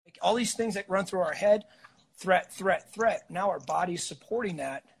all these things that run through our head, threat, threat, threat. Now our body's supporting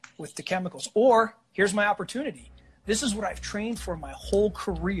that with the chemicals. Or here's my opportunity. This is what I've trained for my whole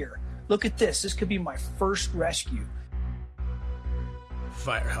career. Look at this. This could be my first rescue.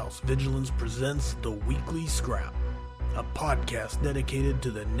 Firehouse Vigilance presents The Weekly Scrap, a podcast dedicated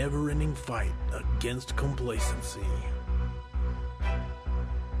to the never-ending fight against complacency.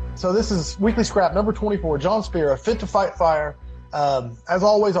 So this is Weekly Scrap number 24, John Spera, Fit to Fight Fire. As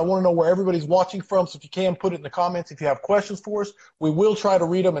always, I want to know where everybody's watching from, so if you can, put it in the comments. If you have questions for us, we will try to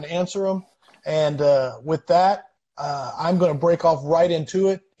read them and answer them. And with that, I'm going to break off right into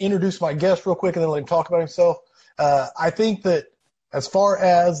it, introduce my guest real quick, and then let him talk about himself. I think that as far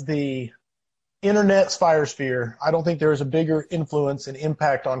as the internet's fire sphere, I don't think there is a bigger influence and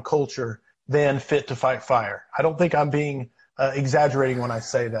impact on culture than Fit to Fight Fire. I don't think I'm being exaggerating when I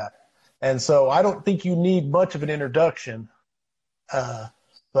say that. And so I don't think you need much of an introduction.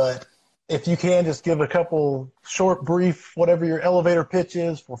 But if you can, just give a couple short, brief, whatever your elevator pitch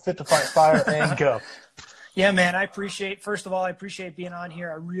is for Fit to Fight Fire and go. Yeah, man, first of all, I appreciate being on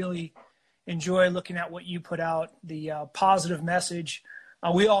here. I really enjoy looking at what you put out, the positive message.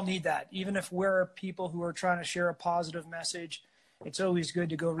 We all need that. Even if we're people who are trying to share a positive message, it's always good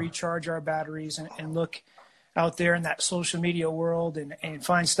to go recharge our batteries and look out there in that social media world and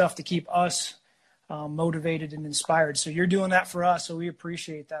find stuff to keep us motivated and inspired. So you're doing that for us, so we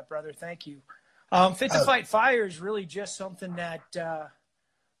appreciate that, brother. Thank you. Fit to Fight Fire is really just something that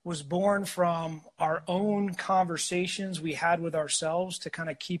was born from our own conversations we had with ourselves to kind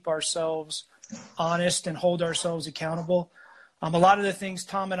of keep ourselves honest and hold ourselves accountable. A lot of the things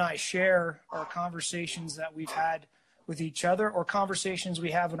Tom and I share are conversations that we've had with each other or conversations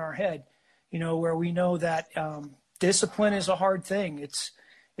we have in our head, where we know that discipline is a hard thing.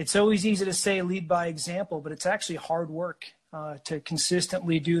 It's always easy to say lead by example, but it's actually hard work to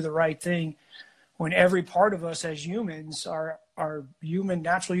consistently do the right thing when every part of us as humans are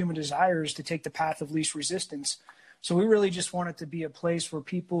natural human desires to take the path of least resistance. So we really just want it to be a place where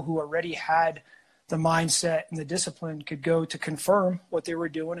people who already had the mindset and the discipline could go to confirm what they were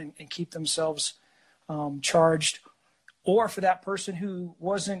doing and keep themselves charged. Or for that person who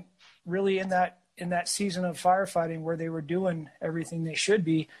wasn't really in that season of firefighting where they were doing everything they should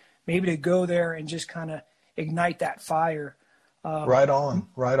be, maybe to go there and just kind of ignite that fire. Right on.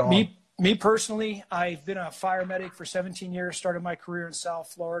 Me personally, I've been a fire medic for 17 years, started my career in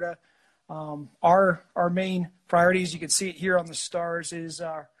South Florida. Our main priorities, you can see it here on the stars, is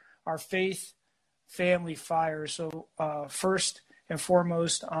our faith, family, fire. So first and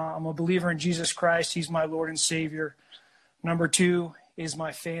foremost, I'm a believer in Jesus Christ. He's my Lord and Savior. Number 2 is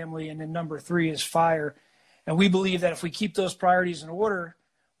my family, and then number 3 is fire. And we believe that if we keep those priorities in order,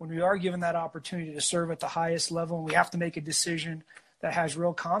 when we are given that opportunity to serve at the highest level and we have to make a decision that has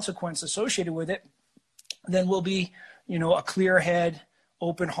real consequence associated with it, then we'll be, a clear head,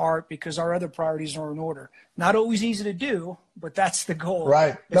 open heart, because our other priorities are in order. Not always easy to do, but that's the goal.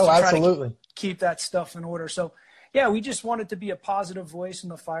 Right. No, absolutely. Keep that stuff in order. So, yeah, we just wanted to be a positive voice in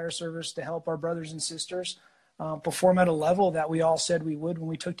the fire service to help our brothers and sisters perform at a level that we all said we would when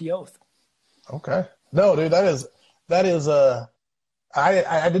we took the oath. Okay. No, dude, that is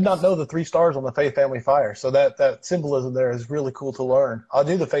I did not know the 3 stars on the faith, family, fire. So that symbolism there is really cool to learn. I'll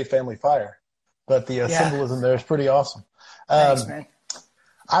do the faith, family, fire, but the symbolism there is pretty awesome. Thanks, man.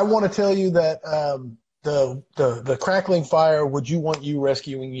 I want to tell you that the crackling fire, would you want you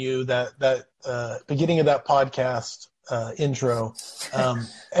rescuing you, that beginning of that podcast intro,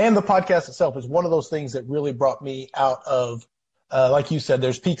 and the podcast itself is one of those things that really brought me out of, like you said,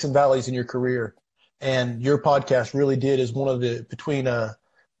 there's peaks and valleys in your career. And your podcast really is one of the, between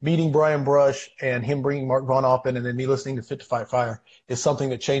meeting Brian Brush and him bringing Mark Von Oppen and then me listening to Fit to Fight Fire, is something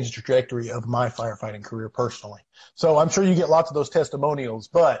that changed the trajectory of my firefighting career personally. So I'm sure you get lots of those testimonials,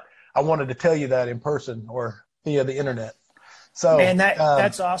 but I wanted to tell you that in person or via the internet. So, man,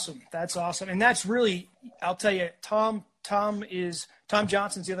 that's awesome. That's awesome. And that's really, I'll tell you, Tom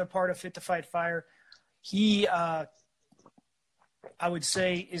Johnson's the other part of Fit to Fight Fire. He, I would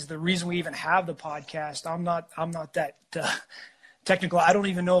say, is the reason we even have the podcast. I'm not that technical. I don't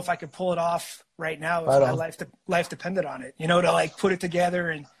even know if I could pull it off right now if my life depended on it, to like put it together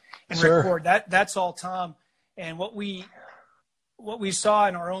and Sure. record. That's all Tom. And what we saw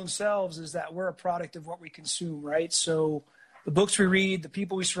in our own selves is that we're a product of what we consume, right? So the books we read, the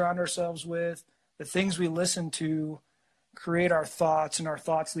people we surround ourselves with, the things we listen to create our thoughts, and our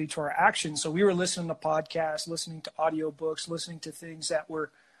thoughts lead to our actions. So we were listening to podcasts, listening to audiobooks, listening to things that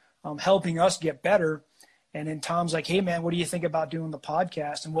were helping us get better. And then Tom's like, hey, man, what do you think about doing the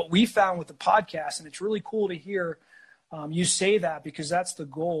podcast? And what we found with the podcast, and it's really cool to hear You say that because that's the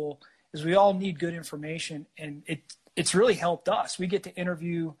goal, is we all need good information, and it's really helped us. We get to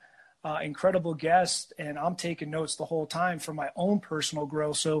interview incredible guests, and I'm taking notes the whole time for my own personal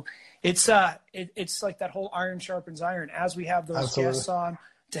growth. So it's like that whole iron sharpens iron. As we have those Absolutely. guests on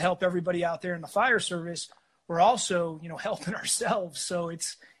to help everybody out there in the fire service, we're also, helping ourselves. So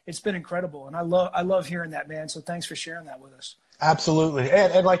it's been incredible, and I love hearing that, man. So thanks for sharing that with us. Absolutely.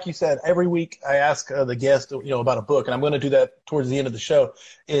 And like you said, every week I ask the guest, about a book, and I'm going to do that towards the end of the show.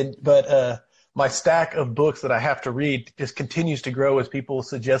 But my stack of books that I have to read just continues to grow as people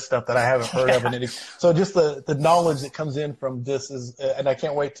suggest stuff that I haven't heard of. And so just the knowledge that comes in from this is, and I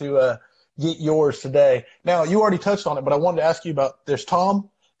can't wait to get yours today. Now, you already touched on it, but I wanted to ask you about, there's Tom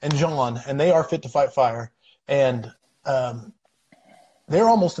and John, and they are Fit to Fight Fire. And they're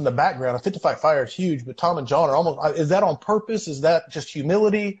almost in the background. Fit to Fight Fire is huge, but Tom and John are almost – is that on purpose? Is that just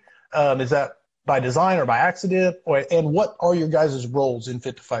humility? Is that by design or by accident? And what are your guys' roles in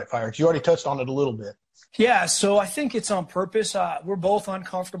Fit to Fight Fire? 'Cause you already touched on it a little bit. Yeah, so I think it's on purpose. We're both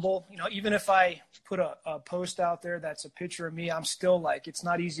uncomfortable. Even if I put a post out there that's a picture of me, I'm still like, it's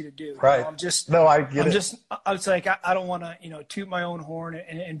not easy to do. Right. I get it. It's like I don't want to, toot my own horn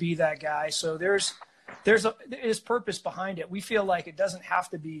and be that guy. So there's purpose behind it. We feel like it doesn't have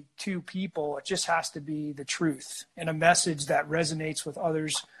to be two people. It just has to be the truth and a message that resonates with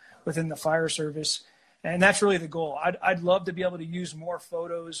others within the fire service. And that's really the goal. I'd love to be able to use more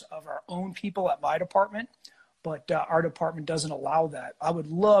photos of our own people at my department, but our department doesn't allow that. I would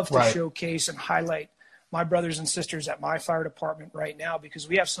love to showcase and highlight my brothers and sisters at my fire department right now, because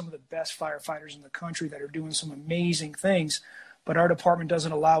we have some of the best firefighters in the country that are doing some amazing things, but our department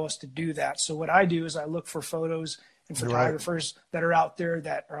doesn't allow us to do that. So what I do is I look for photos and photographers that are out there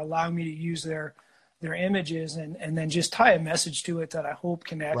that are allowing me to use their images and then just tie a message to it that I hope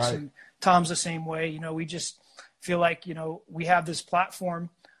connects. Right. And Tom's the same way. We just feel like, we have this platform.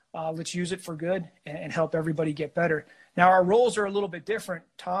 Let's use it for good and help everybody get better. Now, our roles are a little bit different.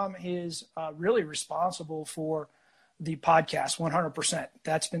 Tom is really responsible for the podcast 100%.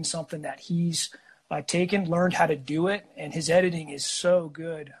 That's been something that he's learned how to do it, and his editing is so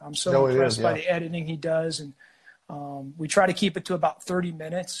good. I'm so impressed by the editing he does. And we try to keep it to about 30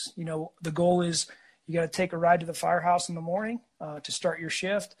 minutes. The goal is you got to take a ride to the firehouse in the morning to start your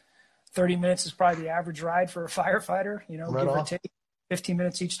shift. 30 minutes is probably the average ride for a firefighter, give or take 15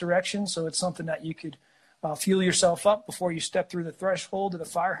 minutes each direction. So it's something that you could fuel yourself up before you step through the threshold of the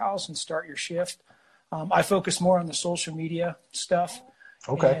firehouse and start your shift. I focus more on the social media stuff.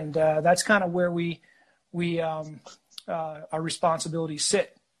 Okay. And that's kind of where our responsibilities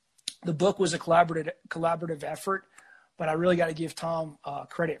sit. The book was a collaborative effort, but I really got to give Tom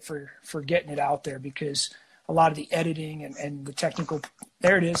credit for getting it out there, because a lot of the editing and the technical,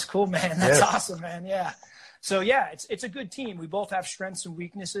 there it is. Cool, man. That's awesome, man. Yeah. So yeah, it's a good team. We both have strengths and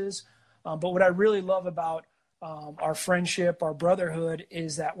weaknesses. But what I really love about our friendship, our brotherhood,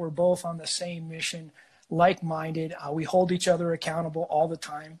 is that we're both on the same mission, like-minded. We hold each other accountable all the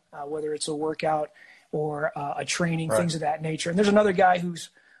time, whether it's a workout or a training, things of that nature. And there's another guy who's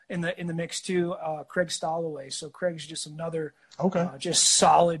in the mix too, Craig Stalloway. So Craig's just another just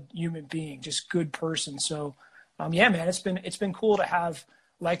solid human being, just good person. So yeah, man, it's been cool to have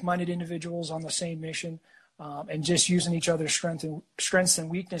like-minded individuals on the same mission, and just using each other's strengths and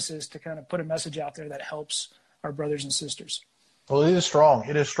weaknesses to kind of put a message out there that helps our brothers and sisters. Well, it is strong.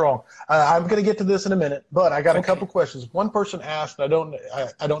 It is strong. I'm going to get to this in a minute, but I got a couple questions. One person asked, I don't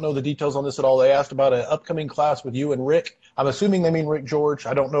know the details on this at all. They asked about an upcoming class with you and Rick. I'm assuming they mean Rick George.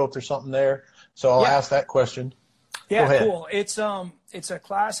 I don't know if there's something there, so I'll ask that question. Yeah, cool. It's a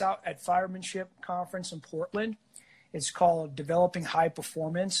class out at Firemanship Conference in Portland. It's called Developing High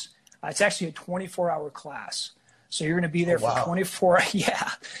Performance. It's actually a 24-hour class. So you're going to be there for 24 –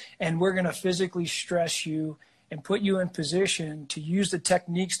 yeah. And we're going to physically stress you and put you in position to use the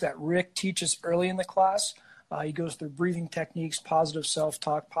techniques that Rick teaches early in the class. He goes through breathing techniques, positive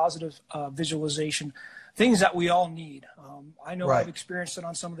self-talk, positive visualization, things that we all need. I know I've experienced it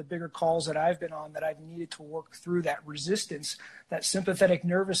on some of the bigger calls that I've been on, that I've needed to work through that resistance, that sympathetic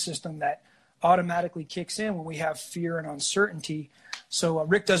nervous system that automatically kicks in when we have fear and uncertainty. So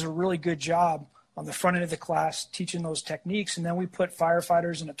Rick does a really good job on the front end of the class teaching those techniques, and then we put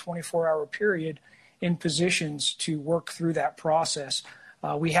firefighters in a 24-hour period in positions to work through that process.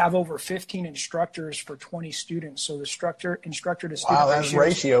 We have over 15 instructors for 20 students. So the instructor to student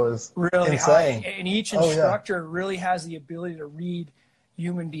ratio is really insane. high. And each instructor really has the ability to read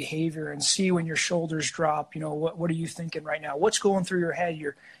human behavior and see when your shoulders drop. What are you thinking right now? What's going through your head?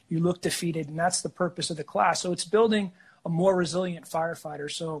 You look defeated, and that's the purpose of the class. So it's building a more resilient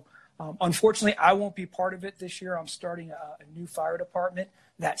firefighter. So Unfortunately, I won't be part of it this year. I'm starting a new fire department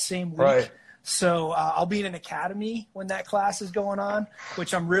that same week. Right. So I'll be in an academy when that class is going on,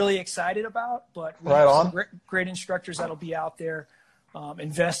 which I'm really excited about. But we right have on. some great instructors that'll be out there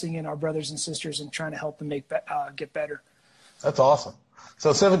investing in our brothers and sisters and trying to help them get better. That's awesome.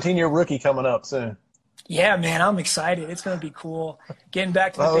 So 17-year rookie coming up soon. Yeah, man, I'm excited. It's going to be cool. Getting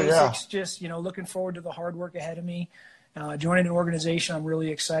back to the basics, yeah. just, looking forward to the hard work ahead of me. Joining an organization I'm really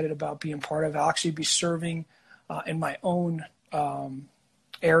excited about being part of. I'll actually be serving in my own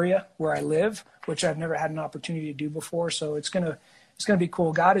area where I live, which I've never had an opportunity to do before. So it's gonna be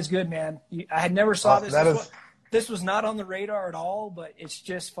cool. God is good, man. I had never saw this. This was not on the radar at all, but it's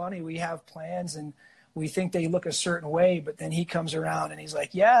just funny. We have plans and we think they look a certain way, but then he comes around and he's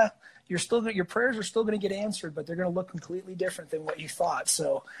like, yeah, your prayers are still going to get answered, but they're going to look completely different than what you thought.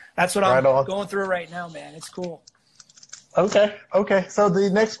 So that's what I'm going through right now, man. It's cool. Okay. So the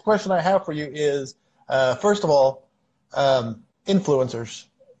next question I have for you is, first of all, influencers.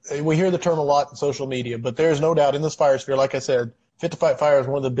 We hear the term a lot in social media, but there's no doubt in this fire sphere, like I said, Fit to Fight Fire is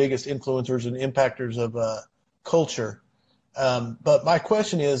one of the biggest influencers and impactors of culture. But my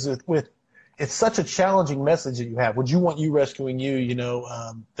question is, with it's such a challenging message that you have. Would you want You Rescuing You,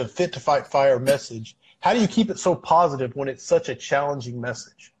 the Fit to Fight Fire message? How do you keep it so positive when it's such a challenging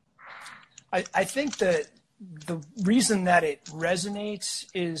message? I think that the reason that it resonates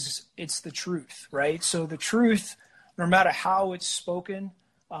is it's the truth, right? So the truth, no matter how it's spoken,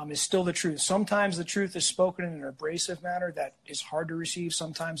 is still the truth. Sometimes the truth is spoken in an abrasive manner that is hard to receive.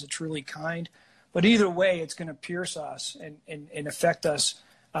 Sometimes it's really kind. But either way, it's going to pierce us and affect us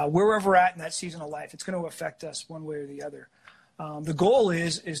wherever we're at in that season of life. It's going to affect us one way or the other. The goal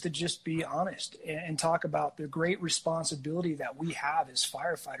is to just be honest and talk about the great responsibility that we have as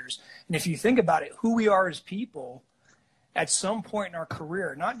firefighters. And if you think about it, who we are as people at some point in our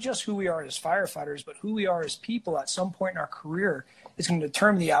career, not just who we are as firefighters, but who we are as people at some point in our career is going to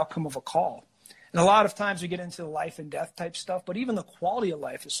determine the outcome of a call. And a lot of times we get into the life and death type stuff, but even the quality of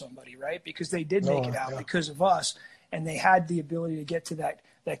life of somebody, right? Because they did make it out because of us, and they had the ability to get to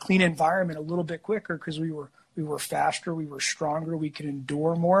that clean environment a little bit quicker because we were faster, we were stronger, we could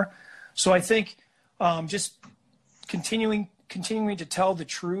endure more. So I think just continuing to tell the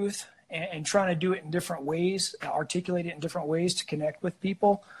truth and trying to do it in different ways, articulate it in different ways to connect with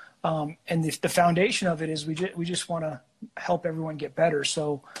people. And the foundation of it is we just want to help everyone get better.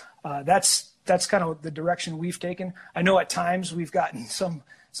 So that's kind of the direction we've taken. I know at times we've gotten some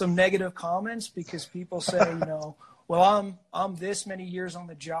negative comments because people say, well, I'm this many years on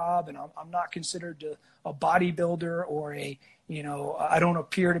the job and I'm not considered a bodybuilder or I don't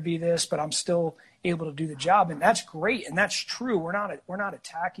appear to be this, but I'm still able to do the job. And that's great. And that's true. We're not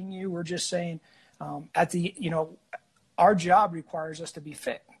attacking you. We're just saying our job requires us to be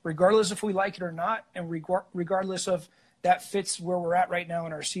fit, regardless if we like it or not. And regardless of that fits where we're at right now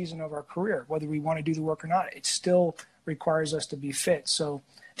in our season of our career, whether we want to do the work or not, it still requires us to be fit. So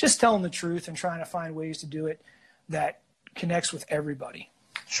just telling the truth and trying to find ways to do it that connects with everybody.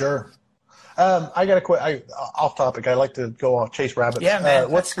 Sure. I got a quick off topic. I like to go off chase rabbits. Yeah, man.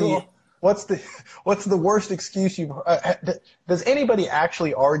 That's cool. What's the worst excuse you've? Does anybody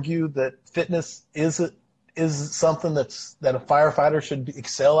actually argue that fitness is something that a firefighter should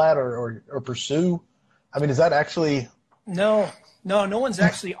excel at or pursue? I mean, is that actually? No one's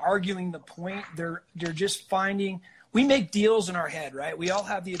actually arguing the point. They're just finding. We make deals in our head, right? We all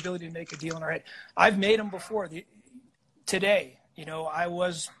have the ability to make a deal in our head. I've made them before. Today, I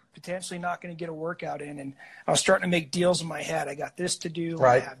was potentially not going to get a workout in, and I was starting to make deals in my head. I got this to do,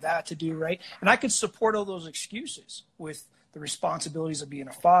 right. I have that to do, right? And I could support all those excuses with the responsibilities of being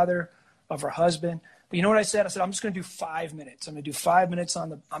a father, of a husband. But you know what I said? I said, I'm just going to do 5 minutes. I'm going to do 5 minutes on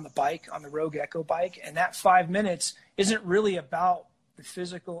the bike, on the Rogue Echo bike. And that 5 minutes isn't really about the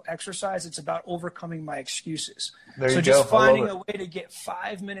physical exercise. It's about overcoming my excuses. So just finding a way to get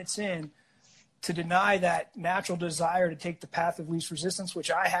 5 minutes in to deny that natural desire to take the path of least resistance,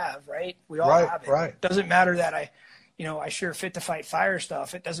 which I have, right? We all have it. Right. It doesn't matter that I share Fit to Fight Fire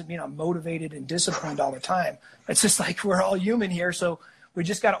stuff. It doesn't mean I'm motivated and disciplined all the time. It's just like we're all human here. So we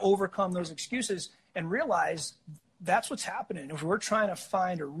just got to overcome those excuses and realize that's what's happening. If we're trying to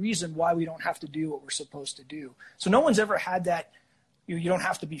find a reason why we don't have to do what we're supposed to do. So no one's ever had that. You don't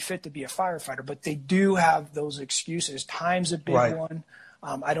have to be fit to be a firefighter, but they do have those excuses. Time's a big one.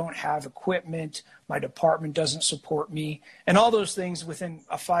 I don't have equipment. My department doesn't support me. And all those things within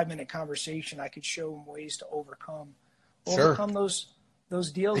a 5-minute conversation, I could show them ways to overcome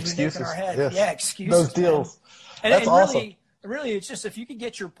those deals excuses. We make in our head. Yes. Yeah, excuses. Those deals. That's awesome. Really, it's just if you could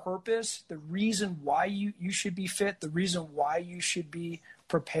get your purpose, the reason why you should be fit, the reason why you should be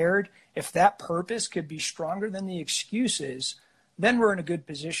prepared, if that purpose could be stronger than the excuses, then we're in a good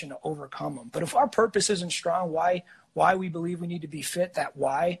position to overcome them. But if our purpose isn't strong, why we believe we need to be fit, that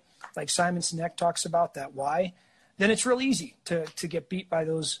why, like Simon Sinek talks about, that why, then it's real easy to get beat by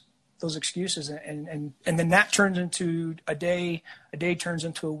those excuses. And then that turns into a day turns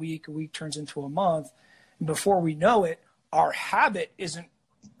into a week turns into a month. And before we know it, our habit isn't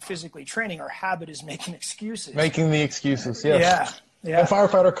physically training. Our habit is making excuses. Making the excuses, yes. Yeah. And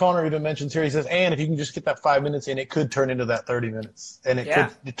firefighter Connor even mentions here, he says, and if you can just get that 5 minutes in, it could turn into that 30 minutes. And it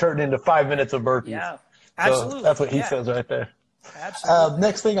could turn into 5 minutes of burpees. Yeah, absolutely. So that's what he says right there. Absolutely.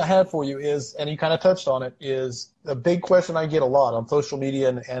 Next thing I had for you is, and you kind of touched on it, is a big question I get a lot on social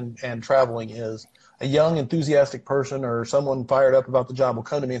media and traveling is a young enthusiastic person or someone fired up about the job will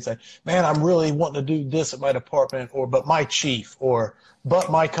come to me and say, man, I'm really wanting to do this at my department, or but my chief, or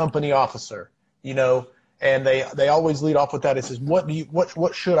but my company officer, you know, and they always lead off with that. It says,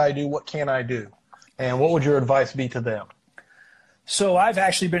 what should I do? What can I do? And what would your advice be to them? So I've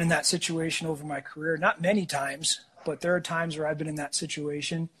actually been in that situation over my career, not many times, but there are times where I've been in that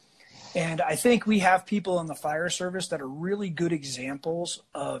situation. And I think we have people in the fire service that are really good examples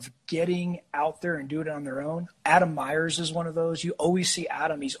of getting out there and doing it on their own. Adam Myers is one of those. You always see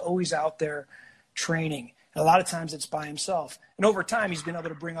Adam. He's always out there training. And a lot of times it's by himself. And over time, he's been able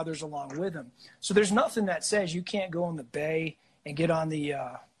to bring others along with him. So there's nothing that says you can't go in the bay and get on the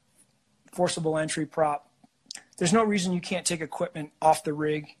forcible entry prop. There's no reason you can't take equipment off the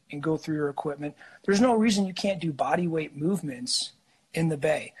rig and go through your equipment. There's no reason you can't do body weight movements in the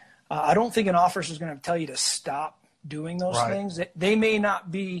bay. I don't think an officer is going to tell you to stop doing those things. They may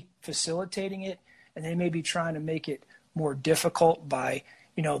not be facilitating it, and they may be trying to make it more difficult by,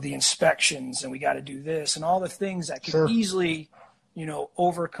 you know, the inspections, and we got to do this and all the things that could easily, you know,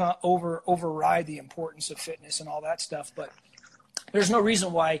 override the importance of fitness and all that stuff. But there's no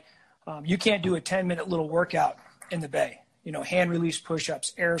reason why you can't do a 10-minute little workout in the bay. You know, hand release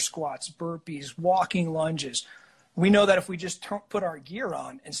push-ups, air squats, burpees, walking lunges. We know that if we just put our gear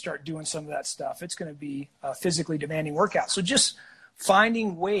on and start doing some of that stuff, it's going to be a physically demanding workout. So just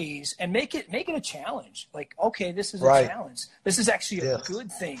finding ways and make it a challenge. Like, okay, this is a challenge. This is actually a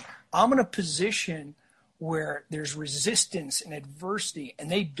good thing. I'm in a position where there's resistance and adversity, and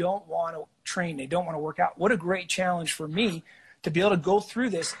they don't want to train. They don't want to work out. What a great challenge for me to be able to go through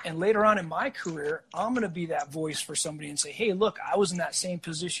this. And later on in my career, I'm going to be that voice for somebody and say, hey, look, I was in that same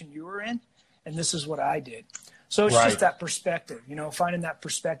position you were in, and this is what I did. So it's just that perspective, you know, finding that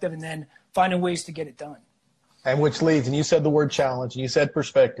perspective and then finding ways to get it done. And which leads, and you said the word challenge, and you said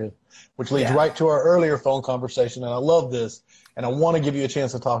perspective, which leads right to our earlier phone conversation. And I love this, and I want to give you a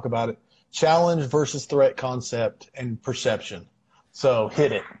chance to talk about it. Challenge versus threat concept and perception. So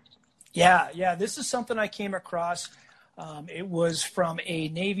hit it. Yeah. This is something I came across. It was from a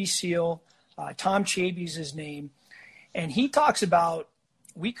Navy SEAL, Tom Chaby's his name. And he talks about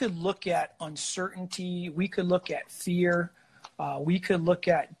we could look at uncertainty, we could look at fear, we could look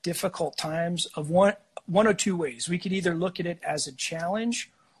at difficult times of one or two ways. We could either look at it as a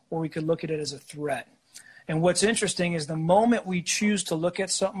challenge or we could look at it as a threat. And what's interesting is the moment we choose to look at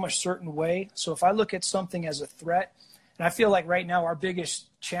something a certain way. So if I look at something as a threat, and I feel like right now our biggest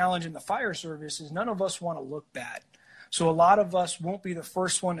challenge in the fire service is none of us want to look bad. So a lot of us won't be the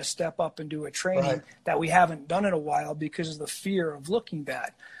first one to step up and do a training that we haven't done in a while because of the fear of looking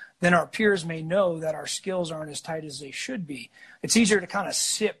bad. Then our peers may know that our skills aren't as tight as they should be. It's easier to kind of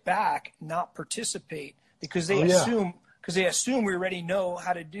sit back, not participate, because they assume we already know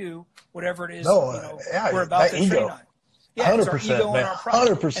how to do whatever it is we're about to train on. Yeah, 100%, our ego and our pride.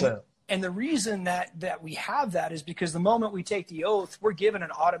 100%. And the reason that we have that is because the moment we take the oath, we're given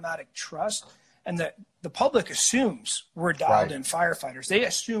an automatic trust. And the public assumes we're dialed-in firefighters. They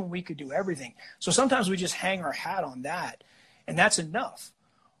assume we could do everything. So sometimes we just hang our hat on that, and that's enough.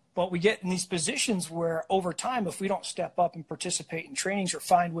 But we get in these positions where over time, if we don't step up and participate in trainings or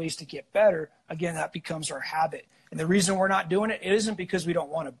find ways to get better, again, that becomes our habit. And the reason we're not doing it isn't because we don't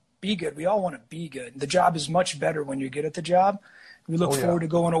want to be good. We all want to be good. The job is much better when you're good at the job. We look forward to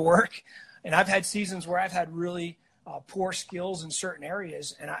going to work. And I've had seasons where I've had really poor skills in certain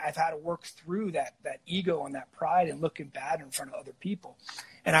areas, and I've had to work through that ego and that pride and looking bad in front of other people.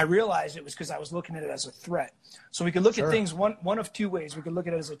 And I realized it was because I was looking at it as a threat. So we could look at things one of two ways. We could look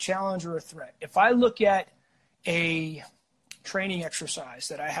at it as a challenge or a threat. If I look at a training exercise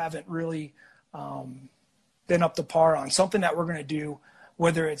that I haven't really been up to par on, something that we're going to do,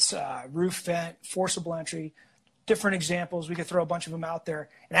 whether it's roof vent, forcible entry, different examples, we could throw a bunch of them out there.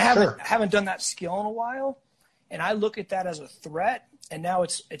 And I haven't done that skill in a while. And I look at that as a threat, and now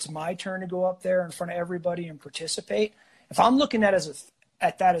it's my turn to go up there in front of everybody and participate. If I'm looking at it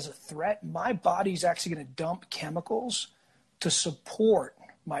at that as a threat, my body's actually going to dump chemicals to support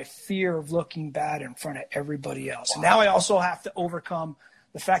my fear of looking bad in front of everybody else. And now I also have to overcome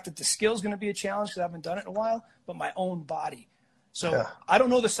the fact that the skill is going to be a challenge because I haven't done it in a while, but my own body. So I don't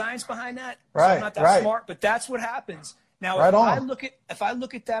know the science behind that. So I'm not that smart, but that's what happens. Now, if I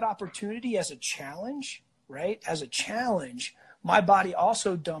look at that opportunity as a challenge, right? As a challenge, my body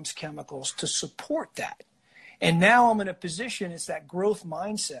also dumps chemicals to support that. And now I'm in a position, it's that growth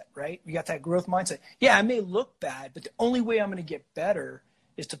mindset, right? We got that growth mindset. Yeah, I may look bad, but the only way I'm going to get better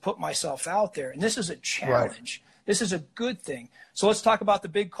is to put myself out there. And this is a challenge. Right. This is a good thing. So let's talk about the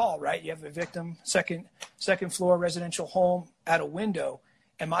big call, right? You have a victim, second floor residential home at a window.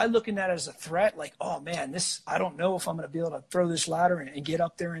 Am I looking at it as a threat? Like, oh man, I don't know if I'm going to be able to throw this ladder and get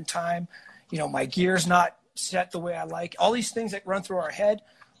up there in time. You know, my gear's not set the way I like. All these things that run through our head.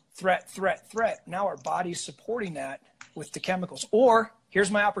 Threat. Now our body's supporting that with the chemicals. Or here's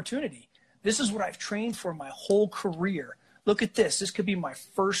my opportunity. This is what I've trained for my whole career. Look at this. This could be my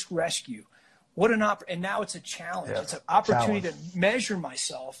first rescue. What an and now it's a challenge. Yeah, it's an opportunity to measure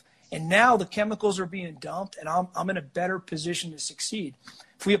myself. And now the chemicals are being dumped, and I'm in a better position to succeed.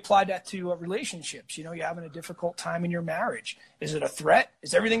 If we apply that to relationships, you know, you're having a difficult time in your marriage. Is it a threat?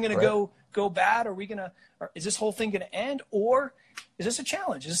 Is everything going to go bad? Is this whole thing going to end? Or is this a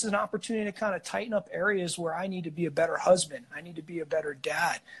challenge? Is this an opportunity to kind of tighten up areas where I need to be a better husband? I need to be a better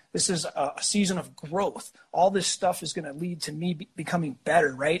dad. This is a season of growth. All this stuff is going to lead to me becoming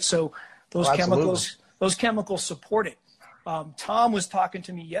better, right? So those chemicals support it. Tom was talking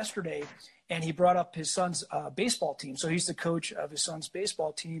to me yesterday, and he brought up his son's baseball team. So he's the coach of his son's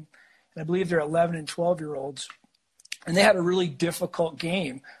baseball team, and I believe they're 11 and 12-year-olds. And they had a really difficult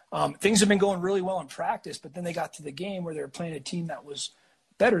game. Things have been going really well in practice, but then they got to the game where they were playing a team that was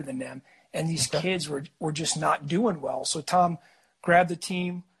better than them, and these kids were just not doing well. So Tom grabbed the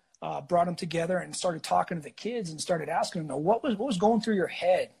team, brought them together, and started talking to the kids and started asking them, what was going through your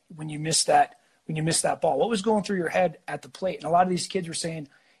head when you missed that ball? What was going through your head at the plate? And a lot of these kids were saying,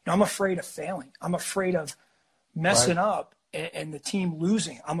 I'm afraid of failing. I'm afraid of messing up and the team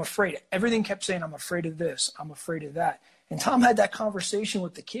losing. I'm afraid. Everything kept saying, I'm afraid of this. I'm afraid of that. And Tom had that conversation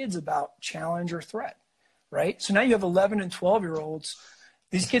with the kids about challenge or threat, right? So now you have 11 and 12-year-olds.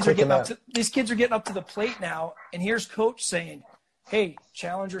 These kids are getting up to the plate now, and here's coach saying, hey,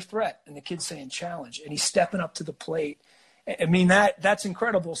 challenge or threat, and the kid's saying challenge, and he's stepping up to the plate. I mean, that's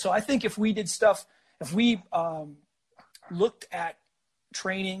incredible. So I think if we looked at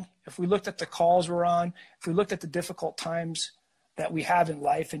training, if we looked at the calls we're on, if we looked at the difficult times that we have in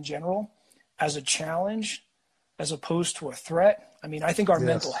life in general as a challenge, as opposed to a threat, I mean, I think our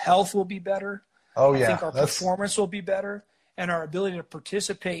mental health will be better. I think our performance will be better, and our ability to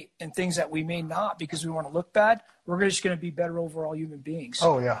participate in things that we may not because we want to look bad, we're just going to be better overall human beings.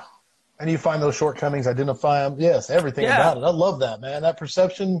 Oh, yeah. And you find those shortcomings, identify them. Yes, everything about it. I love that, man. That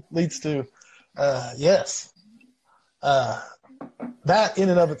perception leads to, that in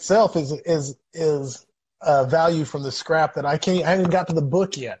and of itself is value from the scrap that I haven't got to the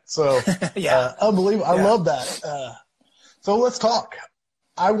book yet. So unbelievable. I love that. So let's talk.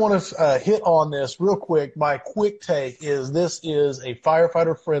 I want to hit on this real quick. My quick take is this is a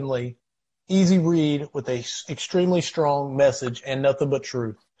firefighter friendly, easy read with a extremely strong message and nothing but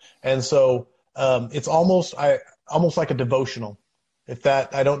truth. And so it's almost like a devotional.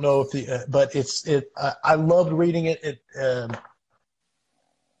 I don't know if I loved reading it.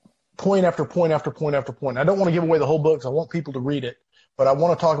 Point after point after point after point. I don't want to give away the whole book because I want people to read it, but I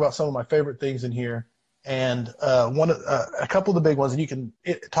want to talk about some of my favorite things in here. And a couple of the big ones, and you can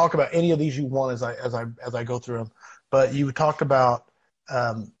talk about any of these you want as I go through them. But you talked about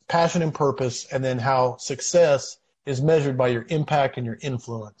passion and purpose, and then how success is measured by your impact and your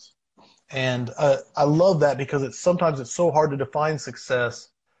influence. And I love that because sometimes it's so hard to define success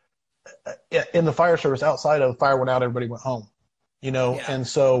in the fire service outside of fire went out, everybody went home, and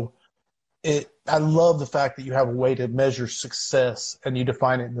so I love the fact that you have a way to measure success and you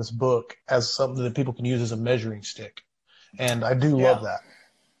define it in this book as something that people can use as a measuring stick. And I do love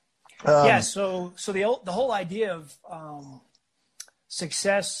that. So the whole idea of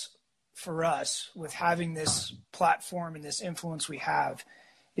success for us with having this platform and this influence we have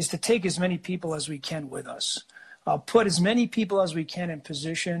is to take as many people as we can with us, put as many people as we can in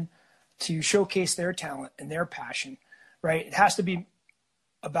position to showcase their talent and their passion, right? It has to be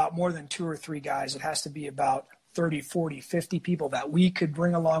about more than 2 or 3 guys. It has to be about 30, 40, 50 people that we could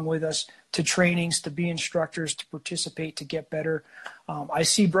bring along with us to trainings, to be instructors, to participate, to get better. I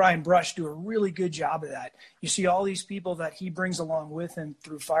see Brian Brush do a really good job of that. You see all these people that he brings along with him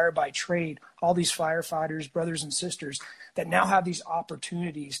through Fire by Trade, all these firefighters, brothers and sisters that now have these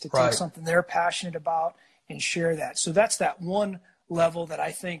opportunities to take something they're passionate about and share that. So that's that one level that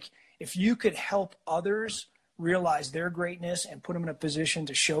I think if you could help others realize their greatness and put them in a position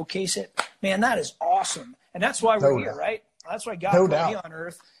to showcase it, man, that is awesome. And that's why we're here, right? That's why God put me on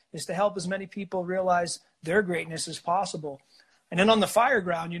earth, is to help as many people realize their greatness as possible. And then on the fire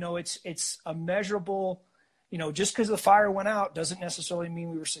ground, it's a measurable, just because the fire went out doesn't necessarily mean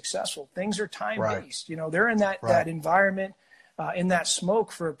we were successful. Things are time-based. They're in that environment, in that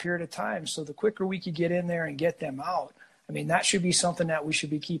smoke for a period of time. So the quicker we could get in there and get them out, I mean, that should be something that we should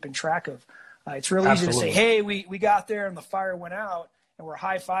be keeping track of. It's really easy to say, hey, we got there and the fire went out and we're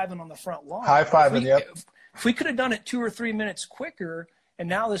high-fiving on the front lawn. High-fiving, yep. If we could have done it 2 or 3 minutes quicker and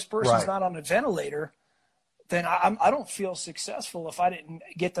now this person's not on a ventilator, then I don't feel successful if I didn't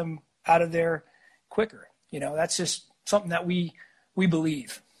get them out of there quicker. That's just something that we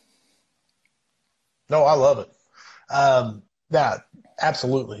believe. No, I love it. That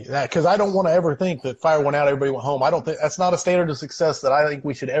absolutely. Because I don't want to ever think that fire went out, everybody went home. I don't think that's not a standard of success that I think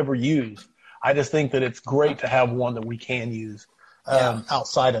we should ever use. I just think that it's great to have one that we can use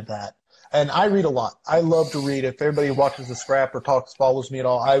outside of that. And I read a lot. I love to read. If everybody watches the Scrap or follows me at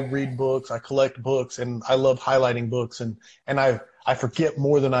all, I read books, I collect books, and I love highlighting books. And I forget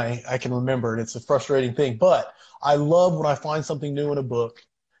more than I can remember, and it's a frustrating thing. But I love when I find something new in a book.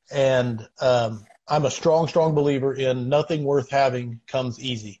 And I'm a strong, strong believer in nothing worth having comes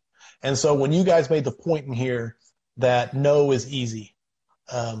easy. And so when you guys made the point in here that no is easy,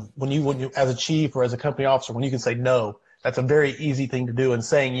 when you as a chief or as a company officer, when you can say no, that's a very easy thing to do, and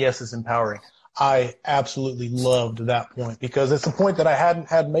saying yes is empowering. I absolutely loved that point because it's a point that I hadn't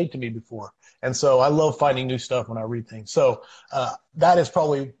had made to me before. And so I love finding new stuff when I read things. So that is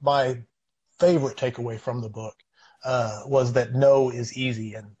probably my favorite takeaway from the book, was that no is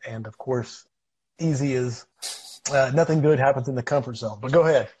easy. And of course, easy is nothing good happens in the comfort zone. But go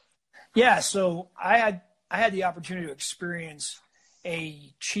ahead. Yeah, so I had the opportunity to experience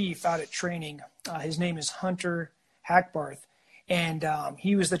a chief out at training. His name is Hunter Hackbarth, and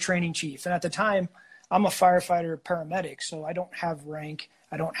he was the training chief. And at the time, I'm a firefighter paramedic, so I don't have rank,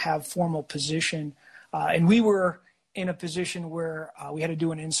 I don't have formal position, and we were in a position where we had to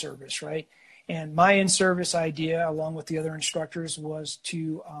do an in-service, right? And my in-service idea, along with the other instructors, was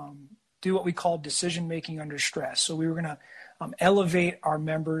to do what we called decision-making under stress. So we were going to elevate our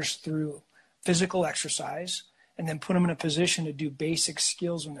members through physical exercise and then put them in a position to do basic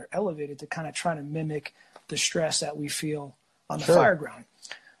skills when they're elevated to kind of try to mimic the stress that we feel on the fire ground.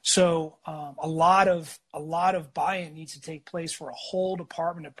 So a lot of buy-in needs to take place for a whole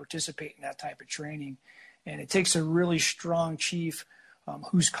department to participate in that type of training. And it takes a really strong chief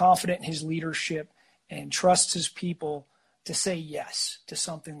who's confident in his leadership and trusts his people to say yes to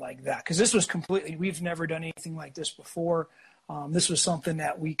something like that. Because this was we've never done anything like this before. This was something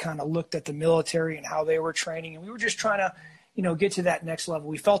that we kind of looked at the military and how they were training, and we were just trying to get to that next level.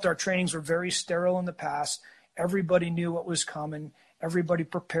 We felt our trainings were very sterile in the past. Everybody knew what was coming. Everybody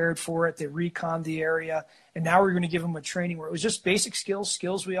prepared for it. They reconned the area. And now we're going to give them a training where it was just basic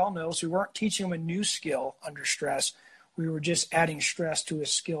skills we all know. So we weren't teaching them a new skill under stress. We were just adding stress to a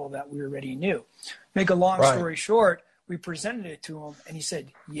skill that we already knew. Make a long story short, we presented it to him, and he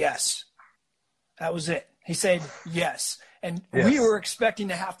said, yes. That was it. He said, yes. And we were expecting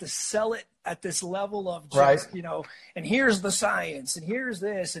to have to sell it at this level of just, and here's the science, and here's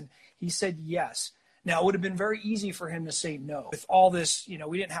this. And he said, yes. Now, it would have been very easy for him to say no. With all this,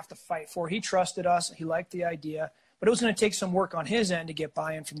 we didn't have to fight for it. He trusted us. He liked the idea. But it was going to take some work on his end to get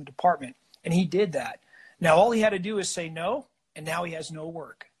buy-in from the department. And he did that. Now, all he had to do is say no, and now he has no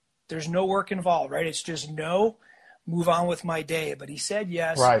work. There's no work involved, right? It's just no, move on with my day. But he said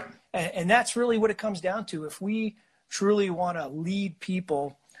yes. Right. And that's really what it comes down to. If we truly want to lead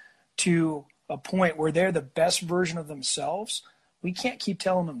people to a point where they're the best version of themselves, we can't keep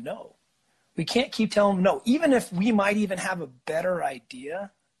telling them no. We can't keep telling them no. Even if we might even have a better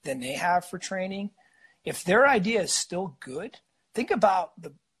idea than they have for training, if their idea is still good, think about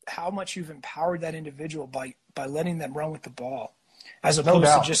how much you've empowered that individual by letting them run with the ball, as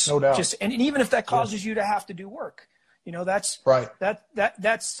opposed to just and even if that causes you to have to do work. That's right.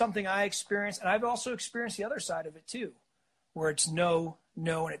 That's something I experienced, and I've also experienced the other side of it too, where it's no,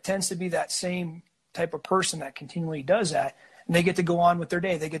 and it tends to be that same type of person that continually does that, and they get to go on with their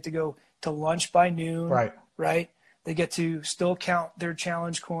day. They get to go to lunch by noon, right? They get to still count their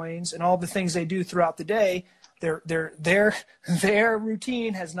challenge coins and all the things they do throughout the day. their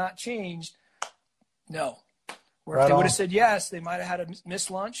routine has not changed. No. Or if Right they would on. have said yes, they might have had to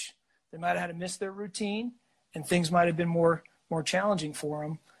miss lunch. They might have had to miss their routine, and things might have been more challenging for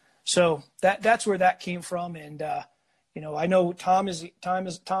them. So that's where that came from. And I know Tom is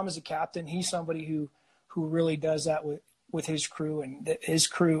a captain. He's somebody who really does that with his crew, and his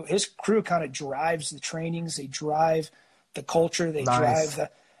crew kind of drives the trainings. They drive the culture. They Nice. drive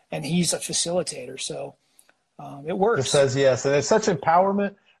and he's a facilitator. So it works. It says yes. And it's such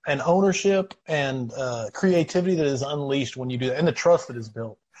empowerment and ownership and creativity that is unleashed when you do that, and the trust that is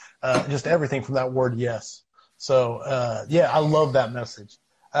built. Just everything from that word yes. So, I love that message.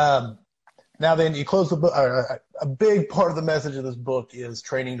 Now then, you close the book. A big part of the message of this book is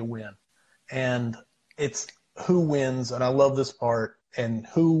training to win. And it's who wins, and I love this part, and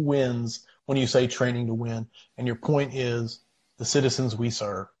who wins when you say training to win. And your point is the citizens we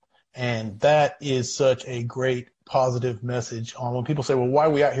serve. And that is such a great positive message on when people say, well, why are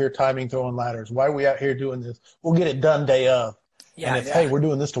we out here timing, throwing ladders? Why are we out here doing this? We'll get it done day of. And it's, hey, we're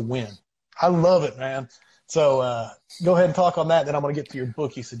doing this to win. I love it, man. So go ahead and talk on that. Then I'm going to get to your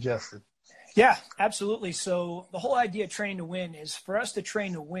book you suggested. Yeah, absolutely. So the whole idea of training to win is for us to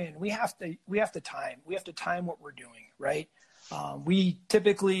train to win. We have to time what we're doing, right? We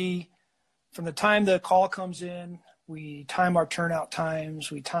typically, from the time the call comes in, we time our turnout times.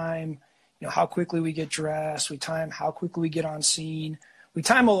 We time, how quickly we get dressed. We time how quickly we get on scene. We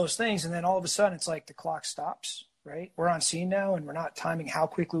time all those things, and then all of a sudden it's like the clock stops, right? We're on scene now, and we're not timing how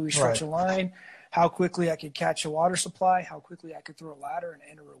quickly we stretch a line, how quickly I could catch a water supply, how quickly I could throw a ladder and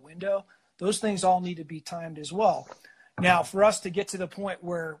enter a window. Those things all need to be timed as well. Now, for us to get to the point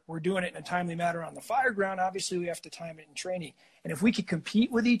where we're doing it in a timely manner on the fire ground, obviously we have to time it in training. And if we could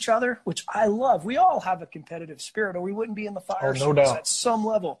compete with each other, which I love, we all have a competitive spirit, or we wouldn't be in the fire service at some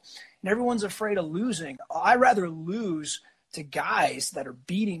level. And everyone's afraid of losing. I'd rather lose to guys that are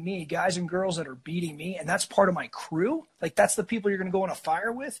beating me, guys and girls that are beating me, and that's part of my crew. Like, that's the people you're going to go in a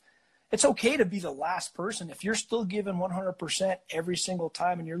fire with. It's okay to be the last person. If you're still giving 100% every single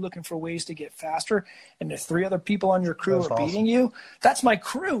time and you're looking for ways to get faster, and the 3 other people on your crew are beating you, that's my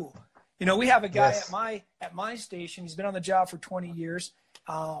crew. We have a guy at my station. He's been on the job for 20 years,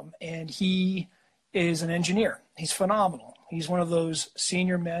 and he is an engineer. He's phenomenal. He's one of those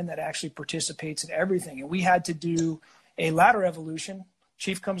senior men that actually participates in everything. And we had to do a ladder evolution.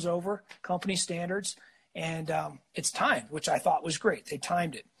 Chief comes over, company standards, and it's timed, which I thought was great. They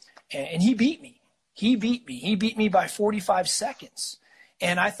timed it. And he beat me. He beat me by 45 seconds.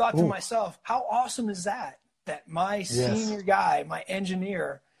 And I thought to myself, how awesome is that? That my senior guy, my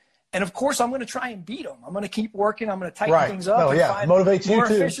engineer, and of course I'm going to try and beat him. I'm going to keep working. I'm going to tighten things up and find motivate more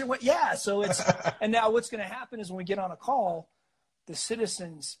you efficient too. way. Yeah. So it's, and now what's going to happen is when we get on a call, the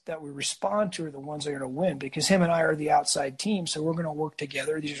citizens that we respond to are the ones that are going to win, because him and I are the outside team. So we're going to work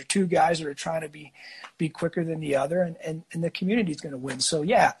together. These are 2 guys that are trying to be quicker than the other, and the community is going to win. So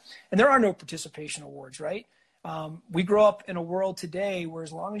yeah. And there are no participation awards, right? We grow up in a world today where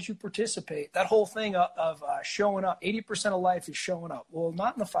as long as you participate, that whole thing of showing up, 80% of life is showing up. Well,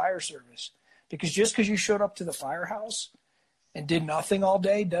 not in the fire service, because just because you showed up to the firehouse and did nothing all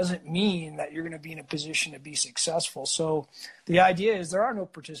day doesn't mean that you're going to be in a position to be successful. So the idea is there are no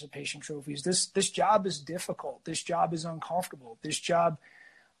participation trophies. This job is difficult. This job is uncomfortable. This job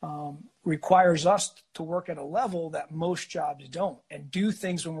requires us to work at a level that most jobs don't, and do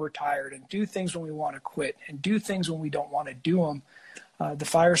things when we're tired, and do things when we want to quit, and do things when we don't want to do them. The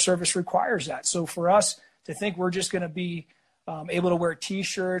fire service requires that. So for us to think we're just going to be able to wear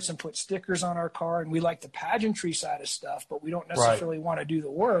T-shirts and put stickers on our car, and we like the pageantry side of stuff, but we don't necessarily want to do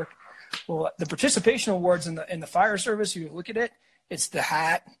the work. Well, the participation awards in the fire service, you look at it, it's the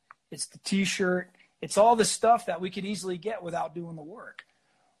hat, it's the T-shirt, it's all the stuff that we could easily get without doing the work.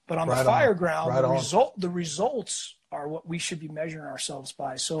 But on the fire ground, the results are what we should be measuring ourselves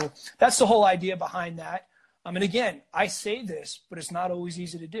by. So that's the whole idea behind that. And again, I say this, but it's not always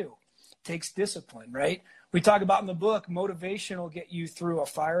easy to do. It takes discipline, right? We talk about in the book, motivation will get you through a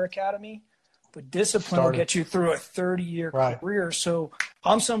fire academy, but discipline will get you through a 30-year career. So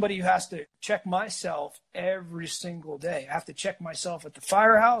I'm somebody who has to check myself every single day. I have to check myself at the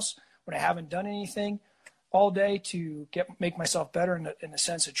firehouse when I haven't done anything all day to make myself better in the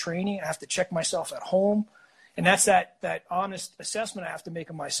sense of training. I have to check myself at home. And that's that honest assessment I have to make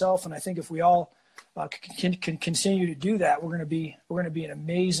of myself. And I think if we all can continue to do that, we're going to be an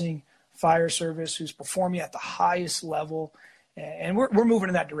amazing fire service who's performing at the highest level, and we're moving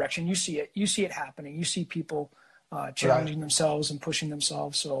in that direction. You see it happening. You see people challenging themselves and pushing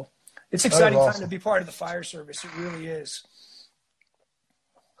themselves. So it's an exciting time to be part of the fire service. It really is.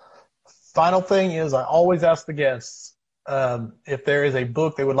 Final thing is I always ask the guests if there is a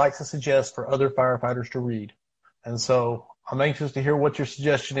book they would like to suggest for other firefighters to read. And so I'm anxious to hear what your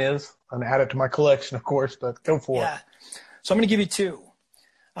suggestion is and add it to my collection, of course, but go for it. So I'm going to give you two.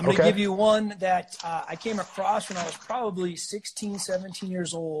 I'm going to give you one that I came across when I was probably 16, 17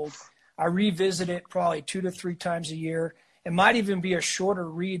 years old. I revisit it probably 2 to 3 times a year. It might even be a shorter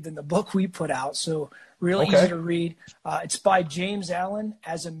read than the book we put out, so really easy to read. It's by James Allen,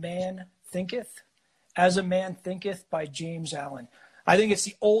 As a Man Thinketh. As a Man Thinketh by James Allen. I think it's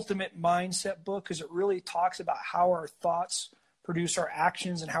the ultimate mindset book because it really talks about how our thoughts produce our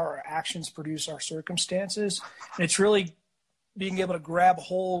actions and how our actions produce our circumstances. And it's really being able to grab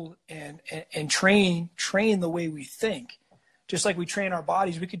hold and train the way we think. Just like we train our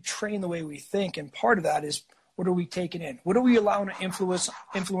bodies, we could train the way we think. And part of that is, what are we taking in? What are we allowing to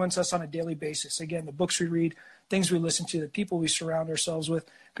influence us on a daily basis? Again, the books we read, things we listen to, the people we surround ourselves with,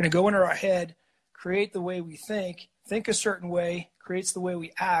 going to go into our head, create the way we think a certain way, creates the way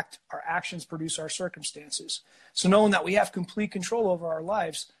we act. Our actions produce our circumstances. So knowing that we have complete control over our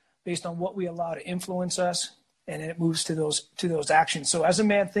lives based on what we allow to influence us, and it moves to those actions. So As a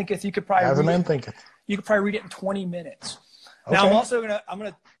Man Thinketh, you could probably read it in 20 minutes. Okay. Now I'm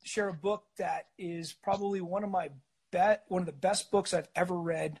gonna share a book that is probably one of the best books I've ever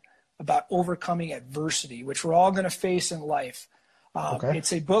read about overcoming adversity, which we're all going to face in life.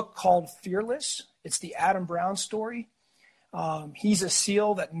 It's a book called Fearless. It's the Adam Brown story. He's a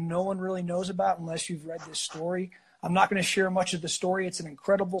SEAL that no one really knows about unless you've read this story. I'm not going to share much of the story. It's an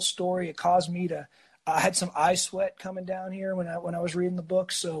incredible story. It caused me to I had some eye sweat coming down here when I was reading the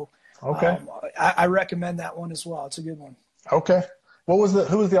book. So I recommend that one as well. It's a good one. Okay. Who was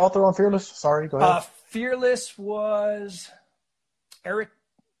the author on Fearless? Sorry, go ahead. Fearless was Eric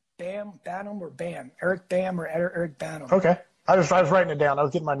Bam. Eric Bam. Okay. I was writing it down. I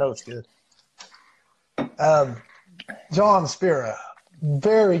was getting my notes good. John Spera,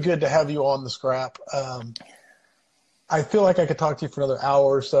 very good to have you on the Scrap. I feel like I could talk to you for another hour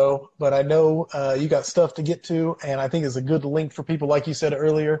or so, but I know you got stuff to get to, and I think it's a good link for people, like you said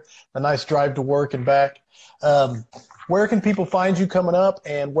earlier, a nice drive to work and back. Where can people find you coming up,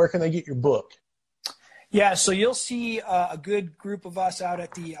 and where can they get your book? Yeah, so you'll see a good group of us out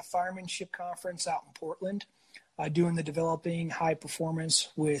at the Firemanship Conference out in Portland, doing the Developing High Performance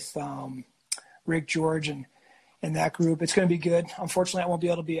with Rick George and that group. It's going to be good. Unfortunately, I won't be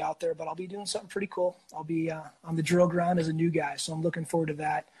able to be out there, but I'll be doing something pretty cool. I'll be on the drill ground as a new guy, so I'm looking forward to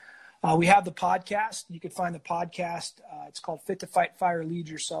that. We have the podcast. You can find the podcast. It's called Fit to Fight Fire, Lead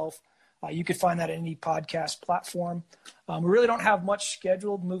Yourself. You could find that at any podcast platform. We really don't have much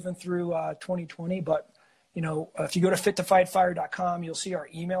scheduled moving through 2020, but if you go to fittofightfire.com, you'll see our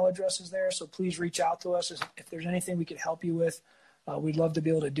email addresses there. So please reach out to us if there's anything we could help you with. We'd love to be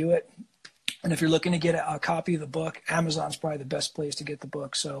able to do it. And if you're looking to get a copy of the book, Amazon's probably the best place to get the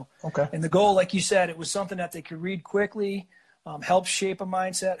book. So, And the goal, like you said, it was something that they could read quickly, help shape a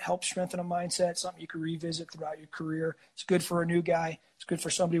mindset, help strengthen a mindset, something you could revisit throughout your career. It's good for a new guy. It's good for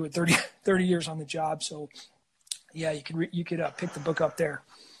somebody with 30 years on the job. So, yeah, you could pick the book up there.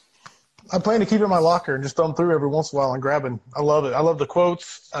 I plan to keep it in my locker and just thumb through every once in a while and grabbing. I love it. I love the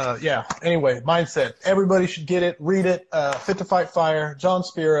quotes. Anyway, mindset. Everybody should get it. Read it. Fit to Fight Fire. John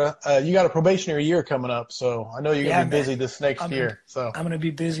Spera. You got a probationary year coming up, so I know you're going to be busy this next year. So I'm going to be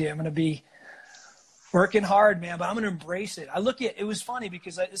busy. I'm going to be working hard, man, but I'm going to embrace it. It was funny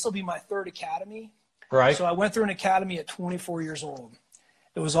because this will be my third academy. Right. So I went through an academy at 24 years old.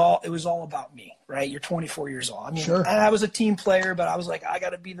 It was all about me, right? You're 24 years old. I mean, sure. I was a team player, but I was like, I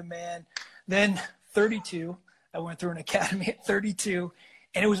got to be the man. Then 32, I went through an academy at 32,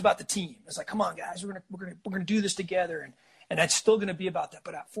 and it was about the team. It's like, come on, guys, we're gonna do this together, and that's still gonna be about that.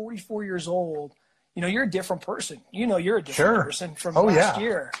 But at 44 years old, you're a different person. You're a different person from last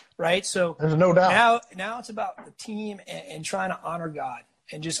year, right? So there's no doubt. Now it's about the team and trying to honor God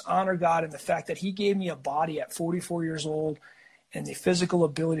and just honor God and the fact that He gave me a body at 44 years old. And the physical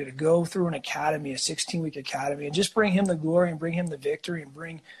ability to go through an academy, a 16-week academy, and just bring Him the glory and bring Him the victory and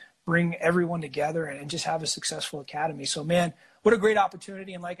bring everyone together and just have a successful academy. So, man, what a great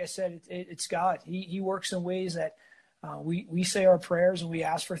opportunity. And like I said, it's God. He works in ways that we say our prayers and we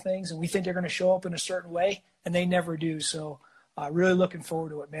ask for things and we think they're going to show up in a certain way, and they never do. So really looking forward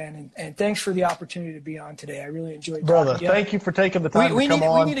to it, man. And thanks for the opportunity to be on today. I really enjoyed Brother, talking. Thank you for taking the time to come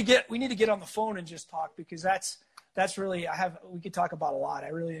on. We need to get on the phone and just talk, because that's really, we could talk about a lot. I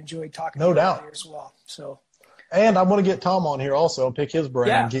really enjoyed talking to you as well. So, and I'm going to get Tom on here also and pick his brain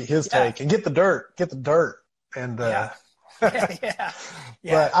and get his take and get the dirt. And, yeah.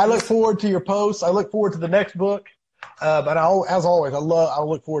 But I look forward to your posts. I look forward to the next book. But as always, I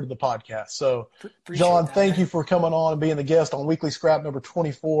look forward to the podcast. So, John, thank you for coming on and being the guest on Weekly Scrap number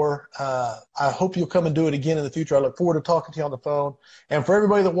 24. I hope you'll come and do it again in the future. I look forward to talking to you on the phone. And for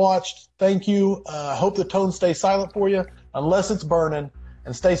everybody that watched, thank you. I hope the tone stays silent for you, unless it's burning.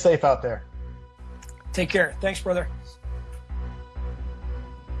 And stay safe out there. Take care. Thanks, brother.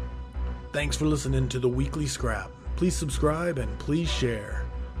 Thanks for listening to the Weekly Scrap. Please subscribe and please share.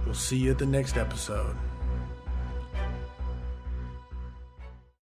 We'll see you at the next episode.